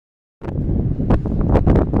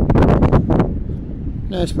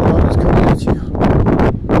Nashville Office coming at you.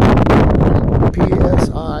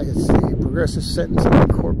 PSI, it's the Progressive Sentencing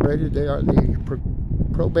Incorporated. They are the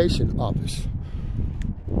probation office,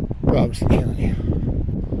 Robertson County.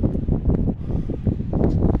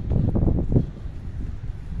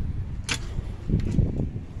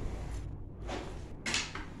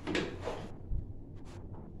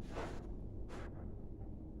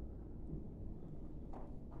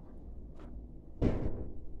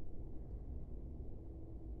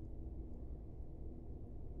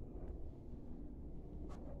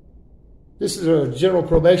 This is a general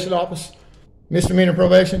probation office. Misdemeanor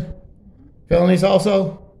probation. Felonies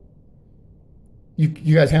also. You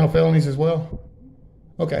guys handle felonies as well?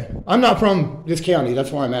 Okay. I'm not from this county. That's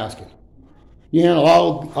why I'm asking. You handle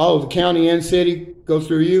all of the county and city goes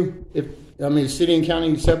through you? City and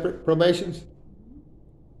county separate probations?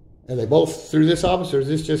 Are they both through this office, or is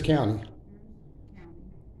this just county?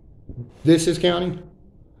 This is county?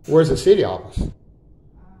 Where's the city office?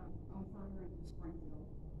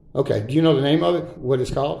 Okay, do you know the name of it? What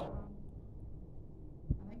it's called?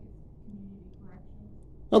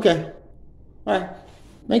 Okay. All right.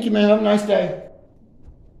 Thank you, man. Have a nice day.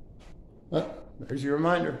 There's your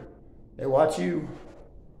reminder. They watch you.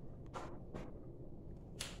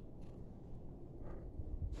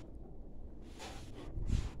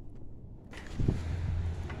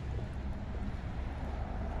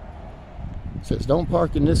 It says, don't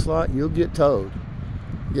park in this lot, you'll get towed.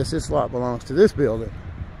 I guess this lot belongs to this building.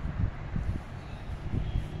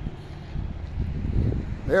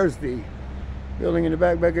 There's the building in the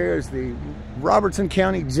back there is the Robertson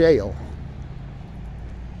County Jail.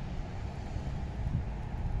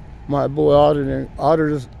 My boy,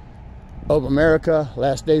 Auditors of America,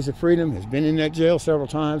 Last Days of Freedom, has been in that jail several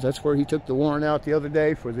times. That's where he took the warrant out the other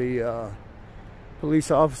day for the police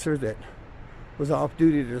officer that was off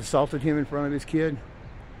duty that assaulted him in front of his kid.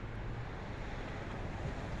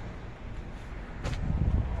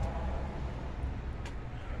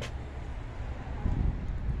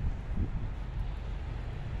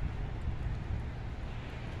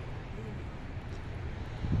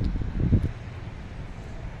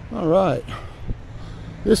 All right,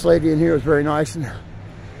 this lady in here was very nice and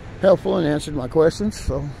helpful and answered my questions,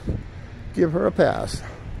 so give her a pass.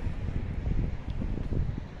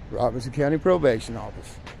 Robertson County Probation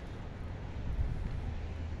Office.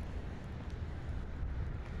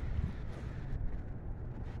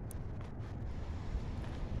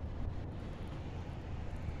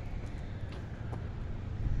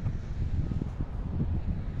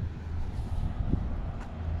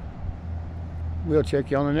 We'll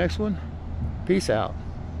check you on the next one. Peace out.